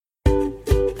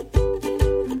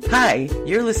Hi,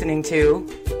 you're listening to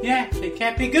Yeah, it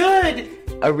can't be good.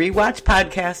 a rewatch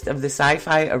podcast of the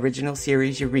sci-fi original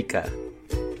series Eureka.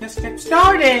 Let's get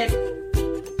started.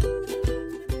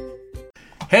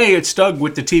 Hey, it's Doug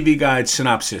with the TV Guide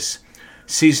synopsis.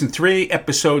 Season 3,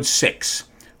 Episode 6,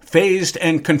 Phased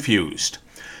and Confused.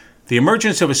 The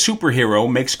emergence of a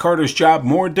superhero makes Carter's job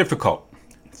more difficult.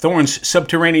 Thorne's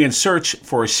subterranean search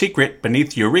for a secret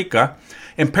beneath Eureka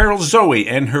imperils Zoe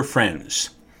and her friends.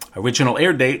 Original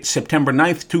air date, September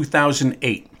 9th,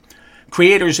 2008.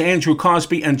 Creators Andrew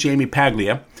Cosby and Jamie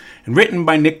Paglia, and written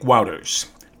by Nick Wouters.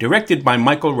 Directed by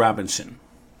Michael Robinson.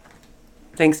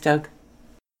 Thanks, Doug.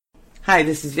 Hi,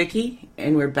 this is Vicky,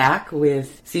 and we're back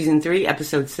with Season 3,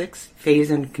 Episode 6,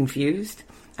 Phased and Confused.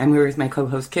 I'm here with my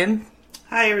co-host, Kim.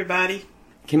 Hi, everybody.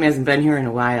 Kim hasn't been here in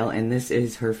a while, and this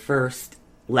is her first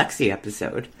Lexi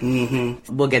episode.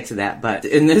 Mm-hmm. We'll get to that, but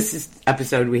in this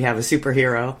episode, we have a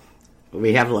superhero,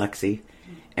 we have Lexi,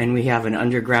 and we have an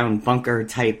underground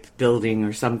bunker-type building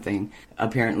or something,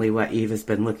 apparently what Eve has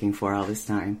been looking for all this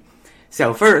time.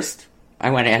 So first,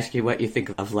 I want to ask you what you think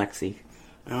of Lexi.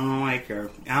 I don't like her.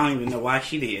 I don't even know why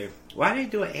she there. Why they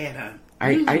do an add-on? I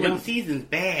Usually when don't- the season's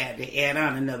bad, they add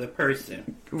on another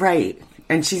person. Right.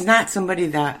 And she's not somebody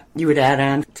that you would add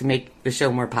on to make the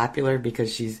show more popular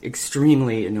because she's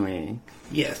extremely annoying.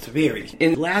 Yes, very.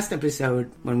 In the last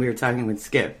episode, when we were talking with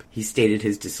Skip, he stated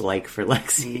his dislike for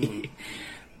Lexi.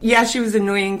 Yeah, she was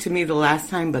annoying to me the last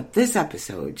time, but this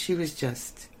episode, she was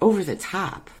just over the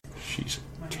top. She's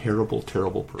a terrible,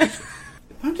 terrible person.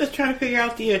 I'm just trying to figure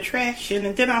out the attraction,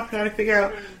 and then I'm trying to figure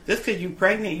out, just because you're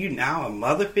pregnant, you now a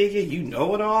mother figure, you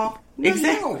know it all? No, you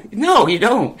Exactly. don't. No, you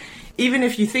don't. Even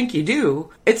if you think you do,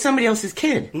 it's somebody else's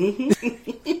kid.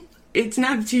 It's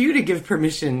not up to you to give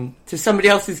permission to somebody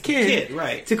else's kid,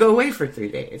 right. to go away for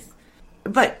 3 days.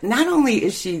 But not only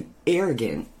is she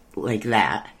arrogant like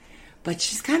that, but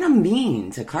she's kind of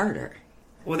mean to Carter.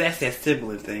 Well, that's that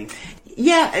sibling thing.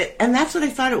 Yeah, and that's what I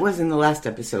thought it was in the last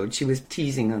episode. She was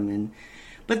teasing him,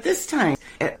 but this time,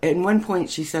 at one point,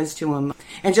 she says to him,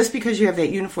 "And just because you have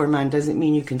that uniform on doesn't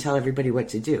mean you can tell everybody what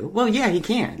to do." Well, yeah, he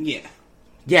can. Yeah,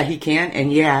 Yeah, he can,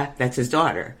 and yeah, that's his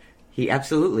daughter. He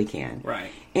absolutely can.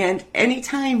 right. And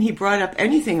anytime he brought up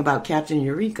anything about Captain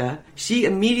Eureka, she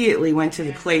immediately went to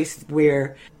the place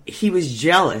where he was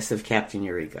jealous of Captain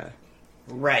Eureka.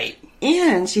 Right.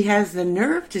 And she has the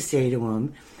nerve to say to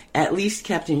him, "At least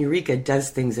Captain Eureka does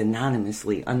things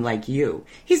anonymously, unlike you.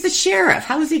 He's the sheriff.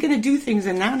 How is he going to do things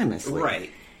anonymously?" Right.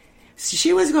 So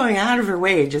she was going out of her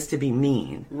way just to be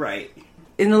mean. Right.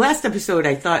 In the last episode,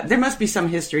 I thought there must be some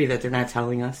history that they're not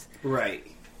telling us. Right.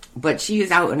 But she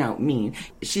is out and out mean.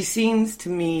 She seems to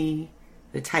me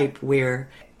the type where,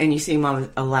 and you see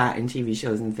them a lot in TV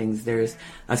shows and things, there's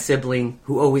a sibling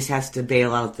who always has to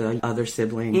bail out the other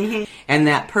sibling. Mm-hmm. And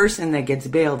that person that gets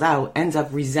bailed out ends up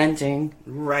resenting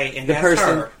Right. And the that's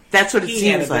person. her. That's what it He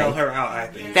seems had to bail like. her out, I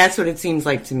think. That's what it seems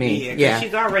like to me. Yeah, 'cause Yeah.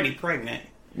 she's already pregnant.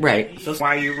 Right. So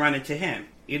why are you running to him?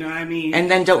 You know what I mean?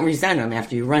 And then don't resent him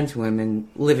after you run to him and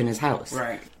live in his house.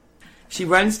 right. She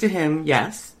runs to him,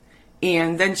 yes,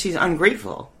 and then she's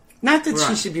ungrateful. Not that she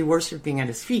Right. should be worshiping at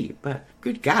his feet, but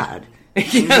good God.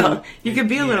 You know, you could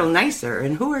be a little nicer.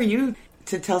 And who are you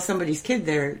to tell somebody's kid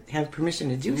they have permission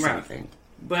to do Right. something?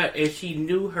 But if she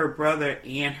knew her brother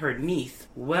and her niece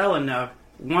well enough,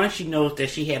 one, she knows that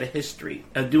she had a history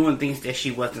of doing things that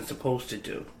she wasn't supposed to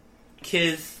do.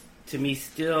 Kids, to me,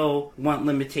 still want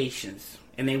limitations,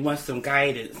 and they want some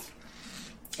guidance.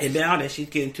 And now that she's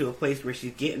getting to a place where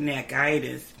she's getting that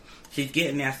guidance, she's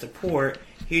getting that support,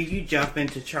 here you jump in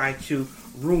to try to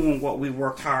ruin what we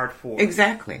worked hard for.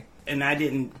 Exactly. And I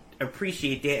didn't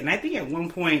appreciate that. And I think at one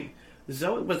point,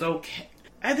 Zoe was okay.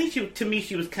 I think to me,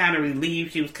 she was kind of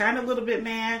relieved. She was kind of a little bit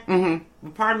mad. Mm-hmm.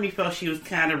 But part of me felt she was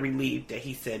kind of relieved that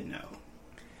he said no.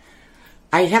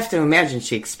 I have to imagine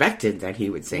she expected that he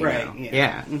would say Right, no. yeah.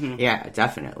 Yeah, Mhm. yeah,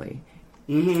 definitely.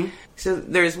 Mm-hmm. So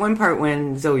there's one part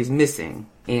when Zoe's missing,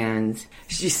 and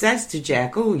she says to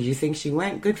Jack, "Oh, you think she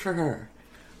went? Good for her."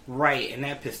 Right, and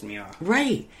that pissed me off.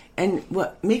 Right. And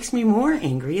what makes me more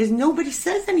angry is nobody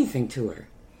says anything to her.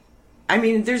 I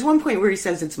mean, there's one point where he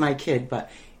says it's my kid, but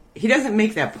he doesn't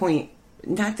make that point.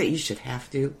 Not that you should have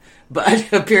to,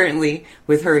 but apparently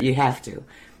with her you have to.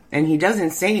 And he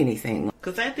doesn't say anything.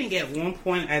 Because I think at one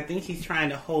point, I think he's trying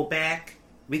to hold back.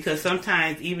 Because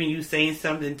sometimes even you saying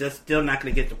something just still not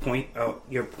going to get the point,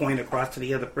 your point across to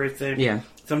the other person. Yeah.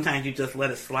 Sometimes you just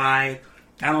let it slide.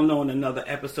 I don't know in another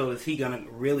episode is he going to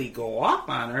really go off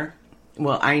on her.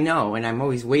 Well, I know, and I'm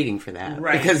always waiting for that.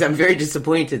 Right. Because I'm very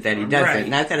disappointed that he doesn't. Right.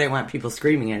 Not that I want people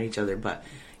screaming at each other, but,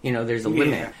 you know, there's a Yeah.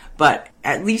 limit. But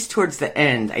at least towards the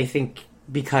end, I think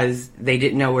because they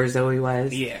didn't know where Zoe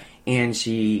was. Yeah. And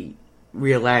she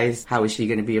realized, how is she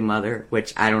going to be a mother?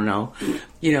 Which, I don't know.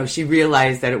 You know, she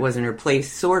realized that it wasn't her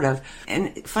place, sort of.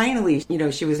 And finally, you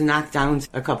know, she was knocked down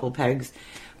a couple pegs.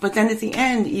 But then at the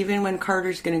end, even when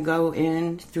Carter's going to go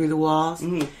in through the walls,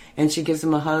 and she gives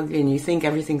him a hug, and you think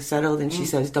everything's settled, and she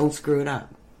says, don't screw it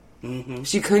up. Mm-hmm.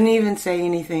 She couldn't even say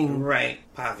anything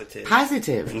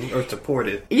positive or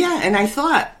supportive. Yeah, and I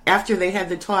thought after they had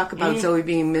the talk about Zoe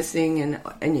being missing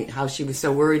and how she was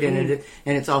so worried and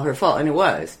it's all her fault, and it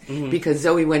was because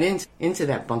Zoe went into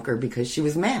that bunker because she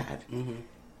was mad.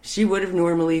 She would have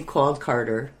normally called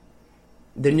Carter.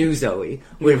 The new Zoe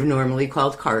would have normally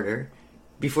called Carter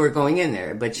before going in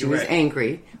there, but she was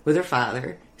angry with her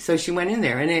father, so she went in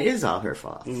there, and it is all her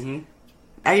fault.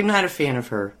 I'm not a fan of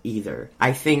her either.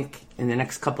 I think in the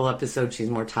next couple episodes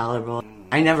she's more tolerable.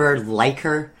 I never like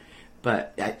her,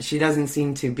 but she doesn't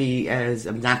seem to be as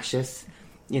obnoxious,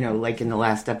 you know, like in the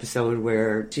last episode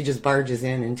where she just barges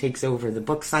in and takes over the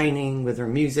book signing with her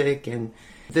music, and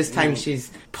this time she's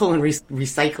pulling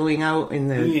recycling out in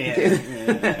the... Yeah.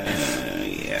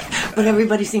 But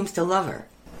everybody seems to love her.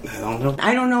 I don't know.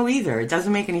 I don't know either. It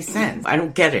doesn't make any sense. I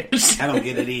don't get it. I don't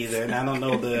get it either, and I don't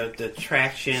know the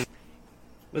traction.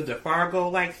 Was it Fargo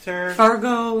likes her?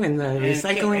 Fargo and the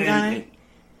recycling guy?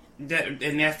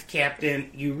 And that's Captain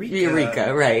Eureka.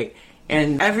 Eureka, right.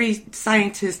 And every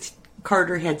scientist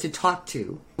Carter had to talk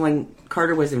to. When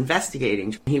Carter was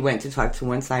investigating, he went to talk to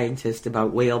one scientist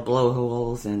about whale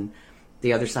blowholes and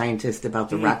the other scientist about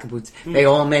the rocket boots. They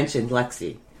all mentioned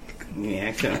Lexi. Yeah,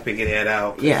 I couldn't figure that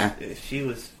out. Yeah. She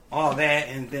was all that,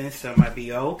 and then some I'd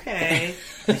be okay.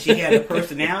 And she had a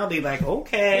personality like,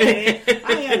 okay,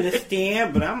 I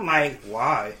understand, but I'm like,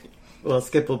 why? Well,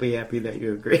 Skip will be happy that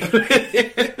you agree.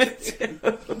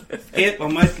 Skip,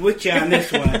 I'm with you on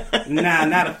this one. Nah,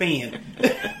 not a fan.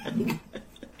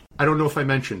 I don't know if I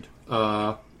mentioned.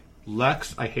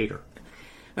 Lex, I hate her.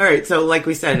 All right, so like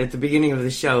we said at the beginning of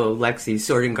the show, Lexi's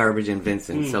sorting garbage in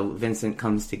Vincent, so Vincent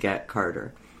comes to get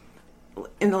Carter.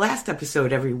 In the last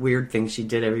episode, every weird thing she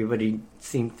did, everybody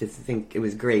seemed to think it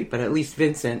was great, but at least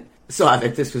Vincent saw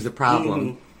that this was a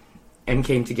problem and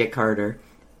came to get Carter.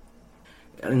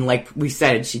 And like we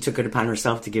said, she took it upon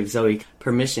herself to give Zoe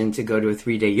permission to go to a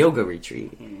 3-day yoga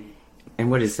retreat. And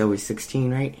what is Zoe,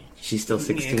 16, right? She's still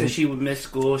 16? Yeah, because she would miss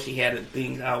school. She had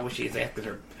things out where she was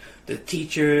asking the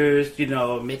teachers, you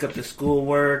know, make up the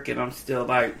schoolwork, and I'm still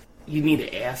like, you need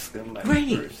to ask them. Like,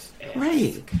 first.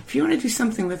 Right. If you want to do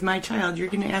something with my child, you're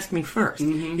going to ask me first.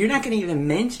 You're not going to even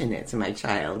mention it to my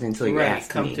child until you ask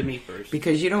me. Come to me first.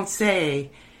 Because you don't say,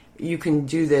 you can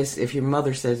do this if your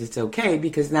mother says it's okay,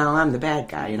 because now I'm the bad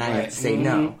guy and I have to say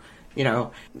no. You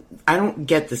know, I don't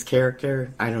get this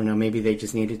character. I don't know, maybe they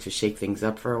just needed to shake things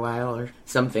up for a while or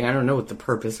something. I don't know what the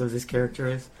purpose of this character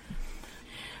is.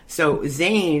 So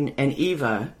Zane and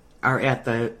Eva are at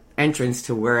the entrance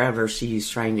to wherever she's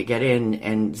trying to get in,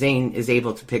 and Zane is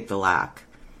able to pick the lock.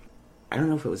 I don't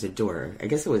know if it was a door. I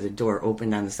guess it was a door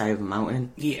opened on the side of a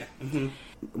mountain. Yeah.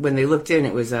 When they looked in,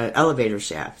 it was an elevator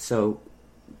shaft. So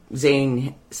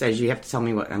Zane says, you have to tell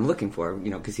me what I'm looking for,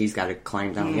 you know, because he's got to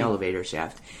climb down the elevator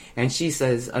shaft. And she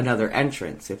says another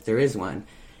entrance, if there is one.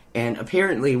 And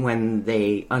apparently when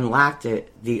they unlocked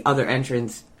it, the other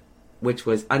entrance, which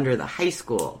was under the high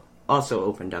school, also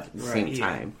opened up at the same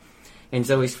time. And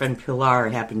Zoe's friend Pilar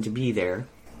happened to be there.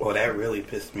 Well, that really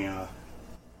pissed me off.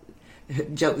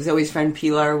 Zoe's friend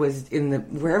Pilar was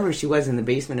wherever she was in the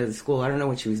basement of the school. I don't know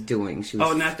what she was doing. She was,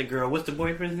 oh, not the girl. What's the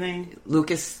boyfriend's name?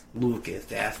 Lucas. Lucas,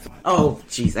 that's the one. Oh,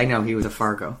 jeez, I know he was a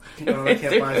Fargo. All I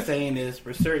kept on saying is,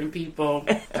 for certain people,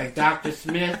 like Dr.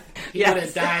 Smith, he would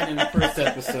have died in the first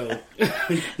episode.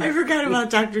 I forgot about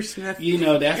Dr. Smith. You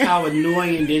know, that's how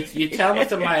annoying it is. You're telling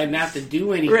somebody not to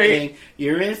do anything. Right.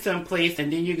 You're in some place,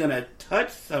 and then you're going to touch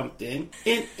something.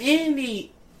 In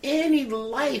any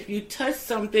life, you touch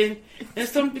something and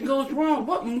something goes wrong.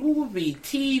 What movie,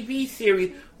 TV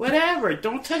series, whatever,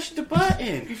 don't touch the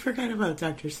button. I forgot about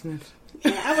Dr. Smith.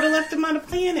 Yeah, I would have left him on the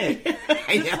planet.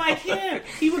 Just like him.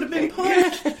 He would have been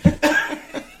punched.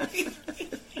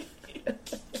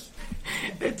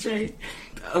 That's right.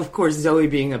 Of course, Zoe,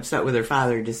 being upset with her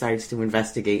father, decides to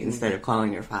investigate instead of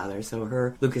calling her father.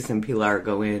 So Lucas and Pilar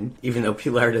go in, even though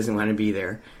Pilar doesn't want to be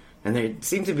there. And they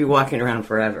seem to be walking around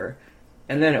forever.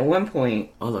 And then at one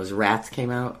point, all those rats came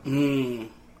out.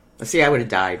 See, I would have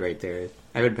died right there.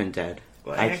 I would have been dead.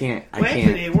 Well, I can't.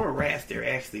 Actually, they weren't rats. They're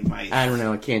actually mice. I don't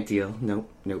know. I can't deal. Nope.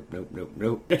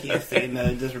 I can't say no.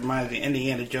 It just reminds me of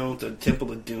Indiana Jones of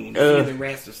Temple of Doom. The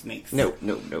rats or snakes. Nope.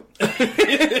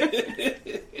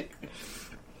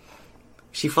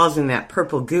 She falls in that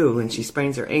purple goo and she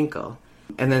sprains her ankle.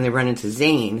 And then they run into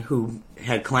Zane, who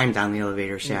had climbed down the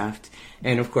elevator shaft.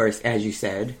 And of course, as you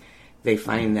said, they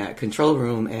find that control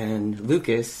room, and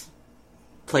Lucas,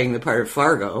 playing the part of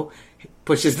Fargo,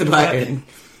 pushes the button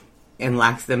and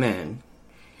locks them in.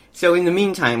 So in the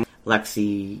meantime,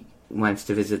 Lexi wants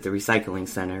to visit the recycling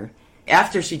center.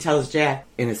 After she tells Jack,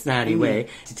 in a snotty way,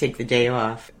 to take the day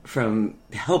off from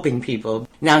helping people,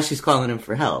 now she's calling him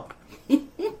for help.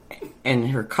 And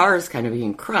her car is kind of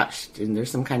being crushed, and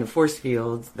there's some kind of force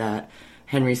field that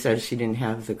Henry says she didn't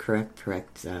have the correct. What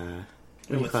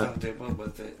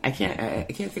was it? I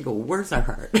can't think of words are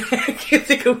hard. I can't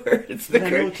think of words. I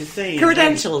know what you're saying.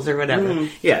 Credentials or whatever.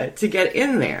 Yeah, to get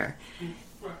in there,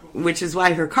 which is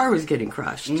why her car was getting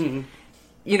crushed.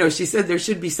 You know, she said there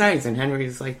should be signs, and Henry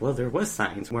was like, "Well, there was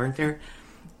signs, weren't there?"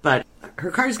 But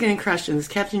her car's getting crushed, and this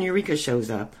Captain Eureka shows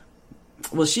up.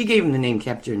 Well, she gave him the name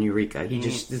Captain Eureka.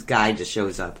 This guy just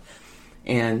shows up,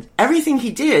 and everything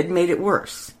he did made it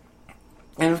worse.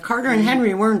 And if Carter and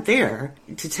Henry weren't there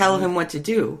to tell him what to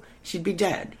do, she'd be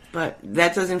dead. But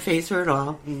that doesn't faze her at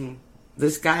all.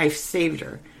 This guy saved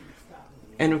her.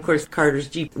 And of course, Carter's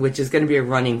Jeep, which is going to be a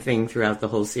running thing throughout the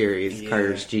whole series,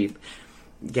 Carter's Jeep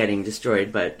getting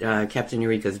destroyed. But Captain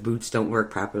Eureka's boots don't work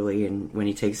properly, and when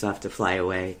he takes off to fly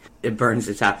away, it burns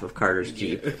the top of Carter's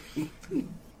Jeep.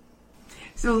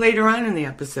 So later on in the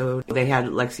episode, they had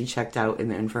Lexi checked out in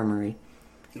the infirmary.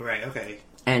 Right, okay.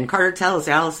 And Carter tells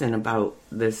Allison about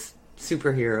this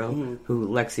superhero who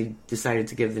Lexi decided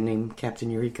to give the name Captain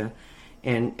Eureka.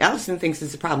 And Allison thinks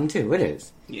it's a problem too. It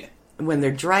is. Yeah. When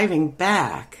they're driving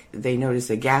back, they notice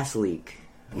a gas leak.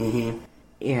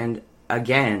 And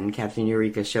again, Captain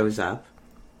Eureka shows up,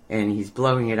 and he's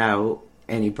blowing it out,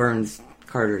 and he burns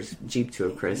Carter's Jeep to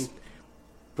a crisp.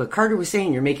 But Carter was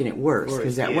saying you're making it worse,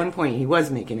 because at one point he was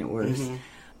making it worse.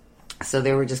 So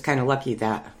they were just kind of lucky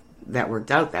that worked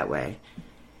out that way.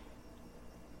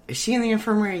 Is she in the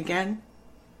infirmary again?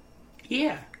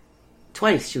 Yeah.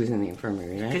 Twice she was in the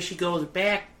infirmary, right? Because she goes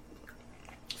back.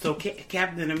 So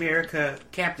Captain Eureka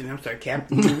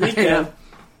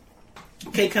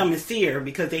can come and see her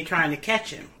because they're trying to catch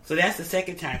him. So that's the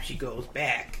second time she goes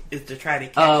back, is to try to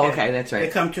catch him. Oh, okay, that's right. They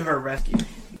come to her rescue.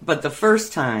 But the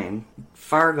first time,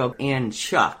 Fargo and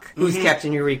Chuck, who's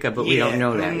Captain Eureka, but we don't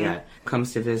know that yet,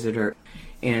 comes to visit her.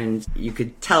 And you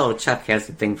could tell Chuck has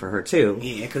a thing for her, too.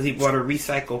 Yeah, because he bought her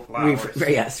recycled flowers.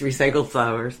 Yes, recycled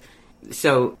flowers.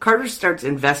 So Carter starts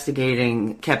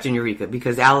investigating Captain Eureka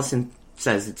because Allison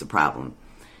says it's a problem.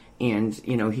 And,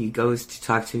 you know, he goes to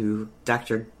talk to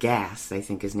Dr. Gass, I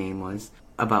think his name was,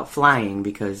 about flying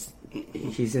because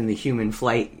he's in the human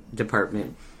flight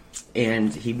department.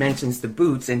 And he mentions the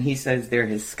boots, and he says they're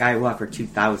his Skywalker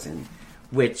 2000,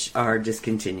 which are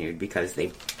discontinued because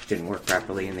they didn't work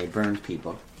properly and they burned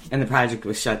people. And the project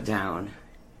was shut down.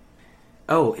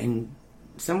 Oh, and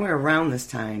somewhere around this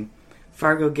time,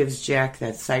 Fargo gives Jack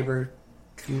that cyber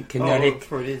kinetic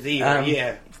for his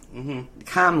ear,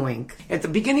 comlink. At the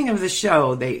beginning of the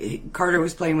show, Carter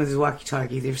was playing with his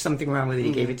walkie-talkie. There was something wrong with it.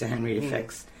 He gave it to Henry to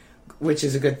fix, which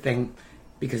is a good thing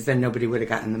because then nobody would have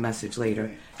gotten the message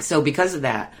later. So because of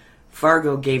that,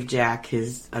 Fargo gave Jack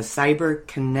a cyber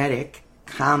kinetic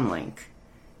comlink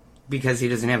because he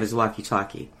doesn't have his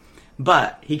walkie-talkie.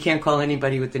 But he can't call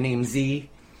anybody with the name Z.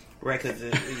 Right,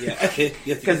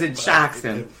 because it shocks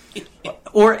him.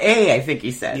 Or A, I think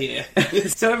he said. Yeah.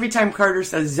 So every time Carter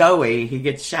says Zoe, he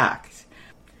gets shocked.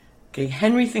 Okay,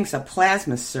 Henry thinks a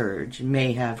plasma surge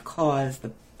may have caused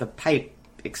the pipe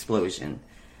explosion.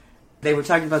 They were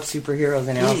talking about superheroes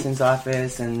in Allison's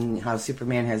office and how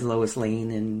Superman has Lois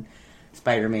Lane and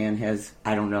Spider-Man has,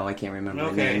 I don't know, I can't remember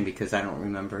the name because I don't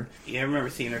remember. Yeah, I remember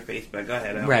seeing her face, but go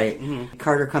ahead. Right.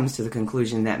 Carter comes to the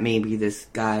conclusion that maybe this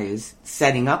guy is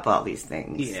setting up all these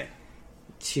things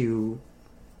to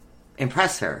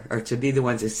impress her or to be the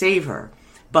one to save her.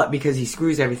 But because he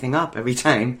screws everything up every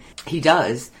time he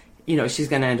does, you know, she's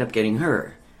going to end up getting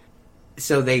her.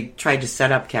 So they tried to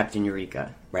set up Captain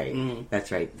Eureka. Right.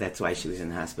 That's right. That's why she was in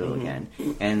the hospital again.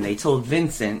 And they told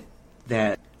Vincent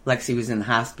that Lexi was in the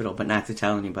hospital, but not to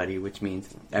tell anybody, which means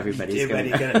everybody's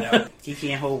going to know. He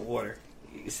can't hold water.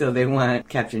 So they want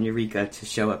Captain Eureka to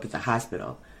show up at the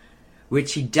hospital,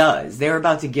 which he does. They're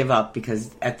about to give up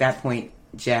because at that point,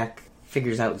 Jack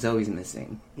figures out Zoe's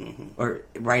missing. Or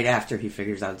right after he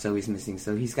figures out Zoe's missing.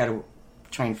 So he's got to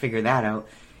try and figure that out.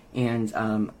 And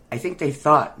I think they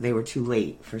thought they were too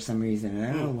late for some reason, and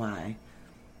I don't know why.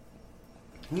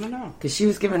 I don't know. Because she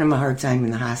was giving him a hard time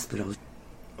in the hospital.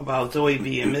 About Zoe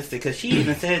being missing, because she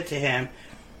even said to him,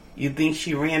 "You think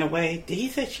she ran away?"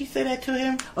 Did she say that to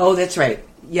him? Oh, that's right.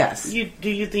 Yes. Do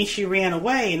you think she ran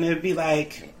away? And it'd be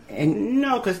like,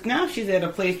 no, because now she's at a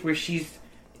place where she's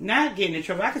not getting in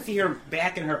trouble. I could see her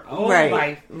back in her old Right,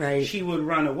 life. right. She would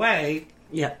run away.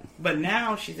 Yeah. But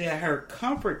now she's at her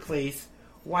comfort place.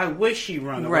 Why would she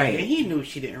run away? Right. And he knew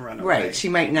she didn't run away. Right. She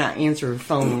might not answer her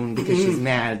phone because she's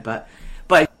mad, but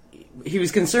he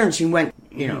was concerned she went,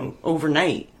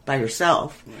 overnight by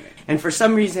herself. Right. And for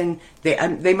some reason,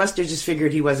 they must have just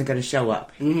figured he wasn't going to show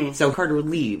up. Mm-hmm. So Carter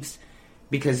leaves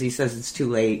because he says it's too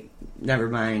late. Never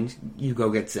mind. You go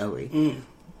get Zoe. Mm.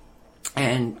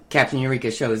 And Captain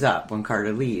Eureka shows up when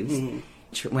Carter leaves.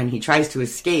 When he tries to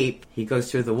escape, he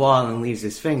goes through the wall and leaves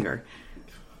his finger.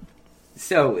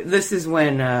 So this is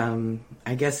when,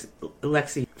 I guess,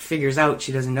 Lexi figures out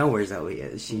she doesn't know where Zoe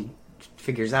is. She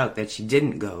figures out that she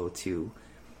didn't go to...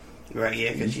 Right,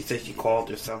 yeah, because she said she called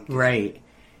or something. Right.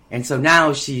 And so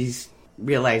now she's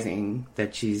realizing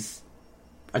that she's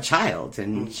a child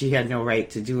and she had no right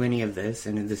to do any of this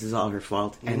and this is all her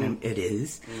fault. And it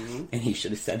is. And he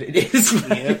should have said it is.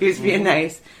 But he was being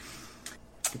nice.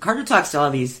 Carter talks to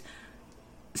all these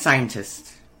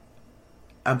scientists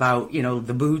about,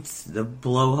 the boots, the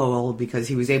blowhole, because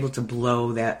he was able to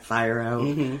blow that fire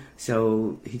out.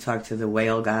 So he talked to the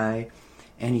whale guy,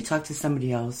 and he talked to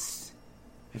somebody else.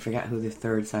 I forgot who the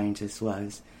third scientist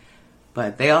was.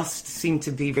 But they all seem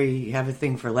to have a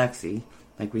thing for Lexi,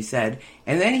 like we said.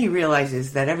 And then he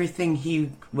realizes that everything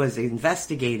he was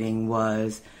investigating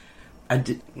was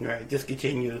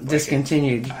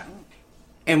discontinued.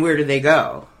 And where do they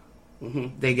go?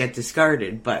 They get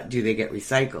discarded, but do they get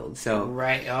recycled? So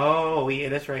right. Oh, yeah,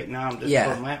 that's right. Now I'm just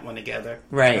putting that one together.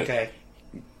 Right. Okay.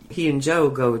 He and Joe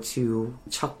go to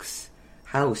Chuck's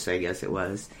house, I guess it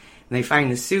was, and they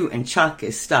find the suit, and Chuck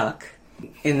is stuck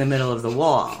in the middle of the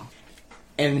wall.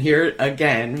 And here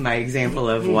again, my example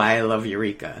of why I love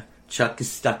Eureka. Chuck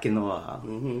is stuck in the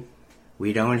wall.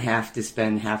 We don't have to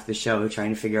spend half the show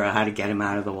trying to figure out how to get him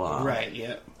out of the wall. Right.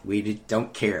 Yeah. We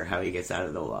don't care how he gets out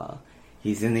of the wall.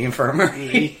 He's in the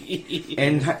infirmary.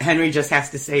 And Henry just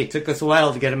has to say, it took us a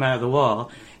while to get him out of the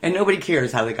wall. And nobody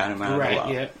cares how they got him out of the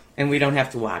wall. Yeah. And we don't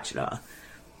have to watch it all.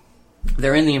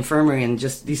 They're in the infirmary, and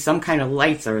just some kind of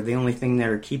lights are the only thing that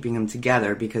are keeping them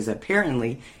together, because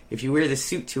apparently, if you wear the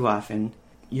suit too often,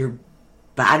 your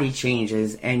body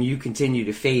changes, and you continue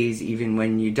to phase even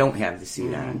when you don't have the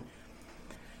suit on.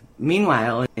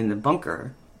 Meanwhile, in the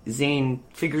bunker, Zane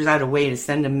figures out a way to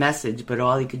send a message, but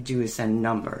all he could do is send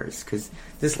numbers, because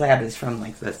this lab is from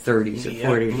like the 30s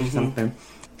or 40s or something.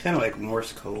 Kind of like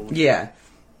Morse code. Yeah.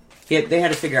 They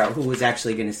had to figure out who was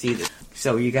actually going to see this.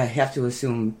 So you have to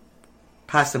assume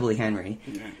possibly Henry.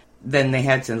 Yeah. Then they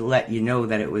had to let you know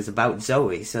that it was about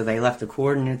Zoe, so they left the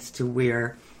coordinates to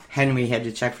where Henry had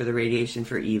to check for the radiation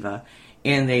for Eva,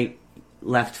 and they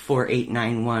left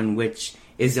 4891, which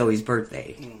is Zoe's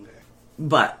birthday. Okay.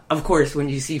 But, of course, when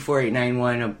you see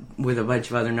 4891 with a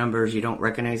bunch of other numbers, you don't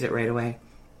recognize it right away.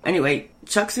 Anyway,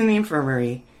 Chuck's in the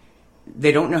infirmary.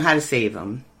 They don't know how to save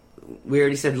him. We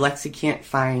already said Lexi can't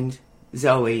find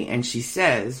Zoe, and she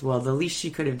says, well, the least she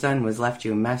could have done was left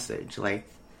you a message. Like,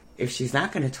 if she's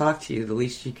not going to talk to you, the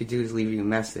least she could do is leave you a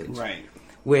message. Right.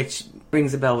 Which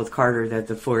rings a bell with Carter that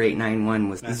the 4891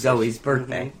 was Zoe's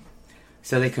birthday.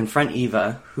 So they confront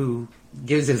Eva, who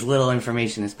gives as little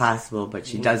information as possible, but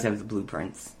she does have the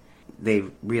blueprints. They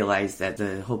realize that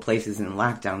the whole place is in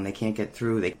lockdown. They can't get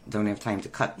through. They don't have time to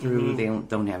cut through. They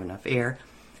don't have enough air.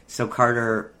 So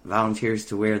Carter volunteers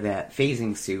to wear that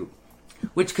phasing suit,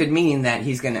 which could mean that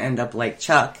he's going to end up like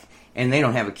Chuck, and they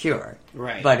don't have a cure.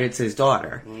 Right. But it's his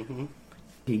daughter.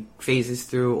 He phases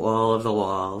through all of the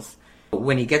walls.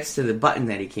 When he gets to the button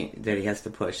that he has to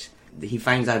push, he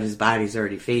finds out his body's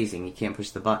already phasing. He can't push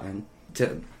the button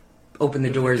to open the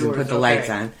doors and put the lights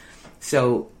on.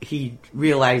 So he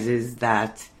realizes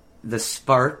that the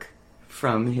spark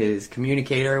from his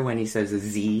communicator, when he says a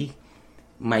Z,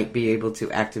 might be able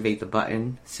to activate the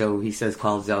button. So he says,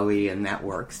 call Zoe, and that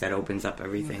works. That opens up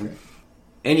everything. Okay.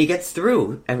 And he gets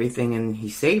through everything, and he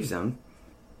saves them.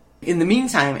 In the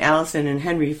meantime, Allison and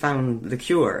Henry found the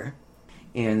cure,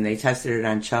 and they tested it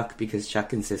on Chuck because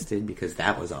Chuck insisted, because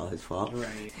that was all his fault.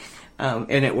 Right.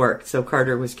 And it worked. So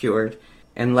Carter was cured.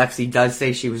 And Lexi does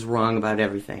say she was wrong about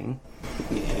everything.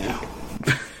 Yeah.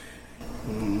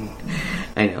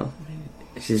 I know.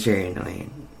 She's very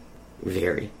annoying.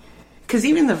 Very. Because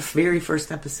even the very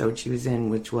first episode she was in,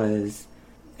 which was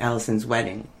Allison's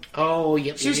wedding. Oh,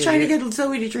 yep. She was trying to get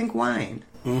Zoe to drink wine.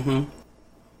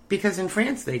 Because in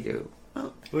France they do.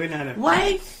 Well, we're not.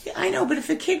 Why? I know, but if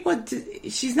a kid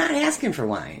she's not asking for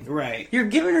wine. Right. You're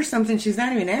giving her something she's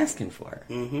not even asking for.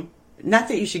 Not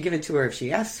that you should give it to her if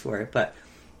she asks for it, but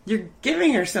you're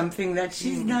giving her something that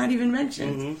she's not even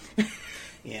mentioned.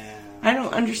 Yeah. I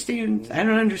don't understand.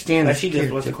 Like she just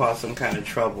character. wants to cause some kind of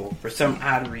trouble for some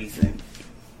odd reason.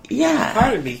 Yeah.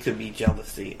 Part of me could be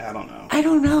jealousy. I don't know. I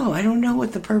don't know. I don't know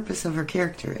what the purpose of her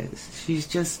character is. She's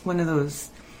just one of those.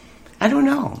 I don't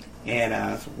know.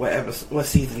 And what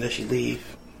season does she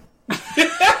leave?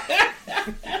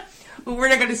 Well, we're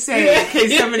not going to say in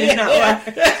case somebody's not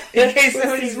watching. In case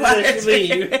somebody's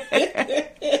watching.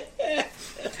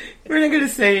 We're not going to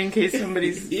say in case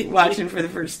somebody's watching for the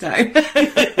first time.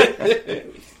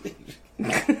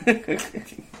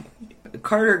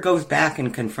 Carter goes back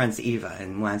and confronts Eva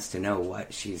and wants to know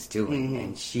what she's doing.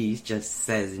 And she just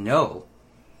says no.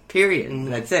 Period.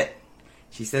 That's it.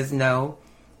 She says no.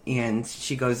 And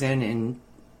she goes in and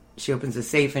she opens a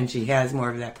safe and she has more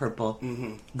of that purple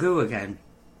goo again.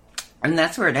 And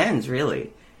that's where it ends,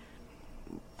 really.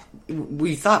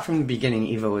 We thought from the beginning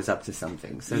Eva was up to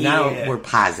something. So now we're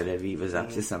positive Eva's up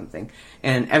to something.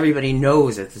 And everybody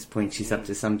knows at this point she's up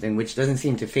to something, which doesn't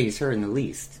seem to faze her in the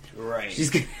least. Right. She's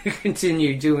going to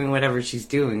continue doing whatever she's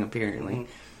doing, apparently.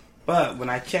 But when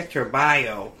I checked her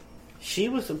bio, she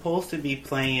was supposed to be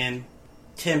playing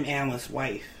Tim Allen's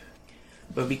wife.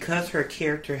 But because her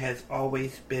character has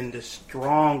always been the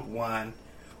strong one,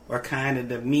 or kind of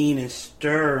the mean and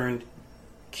stern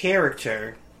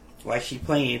character, like she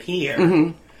playing here,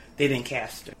 they didn't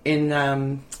cast her. In,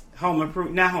 Home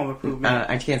Improvement.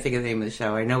 I can't think of the name of the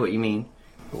show. I know what you mean.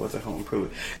 It wasn't Home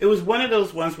Improvement. It was one of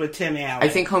those ones with Tim Allen. I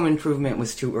think Home Improvement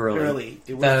was too early.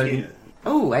 It was,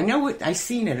 Oh, I know what... I've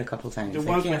seen it a couple times. the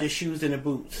ones with the shoes and the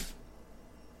boots.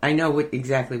 I know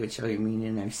exactly what show you mean,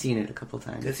 and I've seen it a couple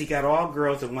times. Because he got all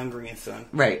girls and one grandson.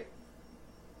 Right.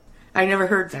 I never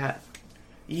heard that.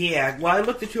 Yeah, well, I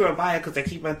looked into her bio because I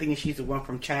keep on thinking she's the one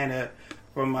from China,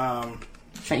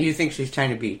 You think she's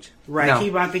China Beach? Right, No. I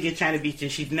keep on thinking China Beach,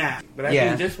 and she's not. But I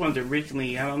think this one's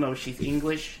originally, I don't know, she's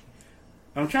English.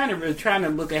 I'm trying to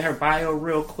look at her bio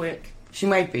real quick. She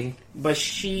might be. But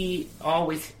she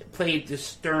always played the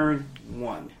stern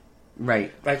one.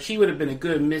 Right. Like, she would have been a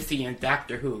good Missy in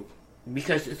Doctor Who.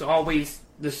 Because it's always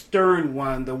the stern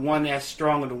one, the one that's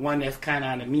strong, or the one that's kind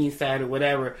of on the mean side or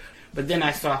whatever. But then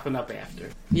I soften up after.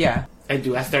 Yeah. I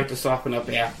do. I start to soften up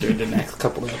after the next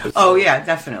couple of episodes. Oh, yeah,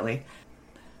 definitely.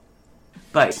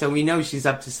 But, so we know she's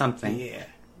up to something. Yeah.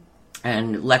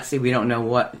 And Lexi, we don't know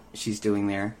what she's doing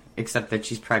there, except that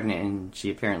she's pregnant and she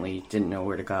apparently didn't know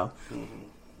where to go.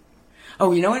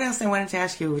 Oh, you know what else I wanted to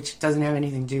ask you, which doesn't have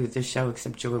anything to do with this show,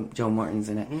 except Joe Morton's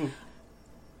in it.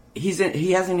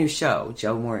 He has a new show,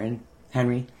 Joe Morton,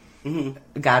 Henry.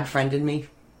 God Friended Me.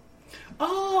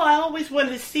 Oh, I always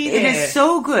wanted to see that. It is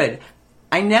so good.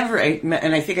 And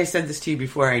I think I said this to you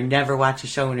before, I never watch a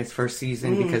show in its first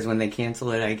season because when they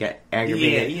cancel it, I get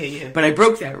aggravated. Yeah. But I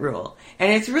broke that rule.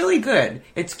 And it's really good.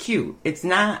 It's cute. It's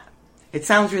not, it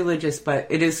sounds religious, but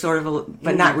it is sort of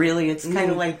but not really. It's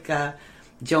kind of like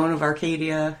Joan of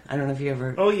Arcadia. I don't know if you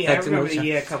ever... Oh, yeah, I that's remember another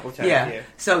show. a couple times, yeah.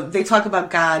 So they talk about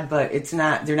God, but it's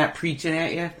not, they're not preaching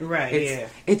at you. Right,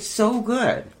 It's so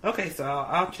good. Okay, so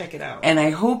I'll check it out. And I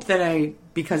hope that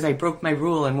because I broke my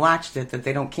rule and watched it, that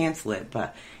they don't cancel it.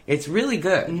 But it's really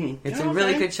good. It's a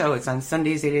really good show. It's on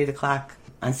Sundays at 8 o'clock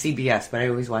on CBS, but I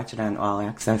always watch it on All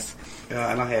Access.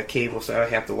 I don't have cable, so I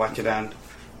have to watch it on...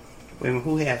 Wait a minute,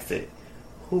 who has it?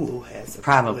 Hulu has it.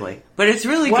 Probably. But it's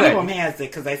really One good. of them has it,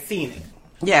 because I've seen it.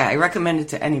 Yeah, I recommend it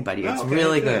to anybody. It's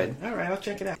really good. All right, I'll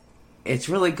check it out. It's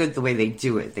really good the way they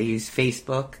do it. They use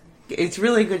Facebook. It's a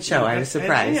really good show. I was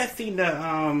surprised. I seen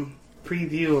the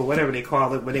preview or whatever they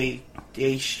call it, where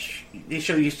they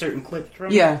show you certain clips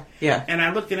from it. Yeah. And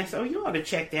I looked and I said, oh, you ought to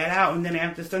check that out. And then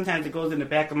after, sometimes it goes in the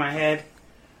back of my head.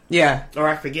 Yeah. Or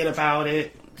I forget about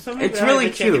it. So maybe It's I'll really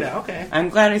have to cute. Check it out. Okay. I'm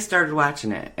glad I started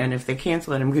watching it. And if they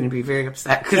cancel it, I'm going to be very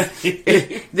upset. Because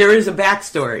there is a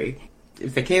backstory.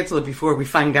 If they cancel it before we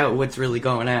find out what's really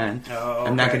going on,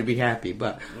 I'm not going to be happy.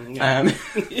 But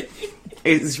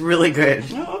it's really good.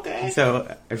 Oh, okay.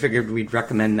 So I figured we'd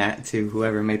recommend that to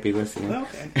whoever might be listening.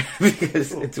 Okay.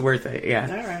 Because it's worth it,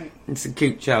 yeah. All right. It's a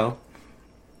cute show.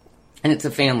 And it's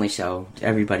a family show.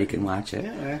 Everybody can watch it.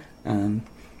 Yeah.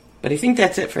 But I think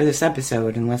that's it for this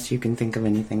episode, unless you can think of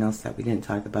anything else that we didn't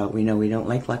talk about. We know we don't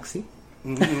like Lexi.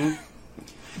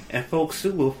 And folks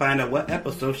soon will find out what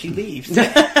episode she leaves.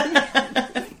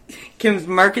 Kim's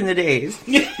marking the days.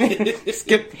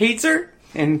 Skip hates her,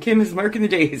 and Kim is marking the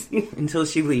days until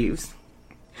she leaves.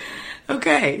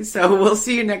 Okay, so we'll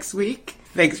see you next week.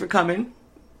 Thanks for coming.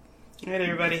 All right,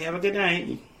 everybody. Have a good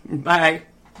night. Bye.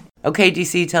 Okay,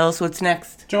 DC, tell us what's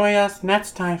next. Join us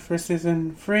next time for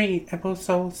Season 3,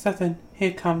 Episode 7.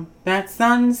 Here come Bad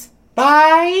Sons.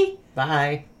 Bye!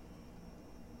 Bye.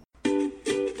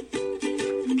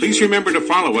 Please remember to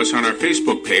follow us on our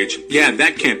Facebook page. Yeah,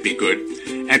 that can't be good.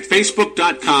 At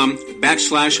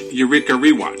facebook.com/Eureka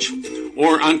Rewatch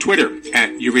or on Twitter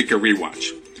at Eureka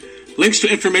Rewatch. Links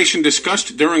to information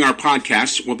discussed during our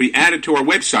podcasts will be added to our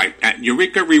website at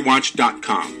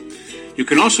eurekarewatch.com. You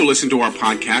can also listen to our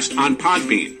podcast on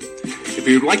Podbean. If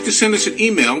you'd like to send us an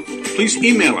email, please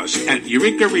email us at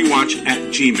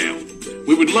eurekarewatch@gmail.com.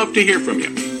 We would love to hear from you.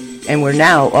 And we're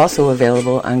now also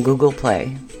available on Google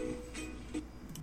Play.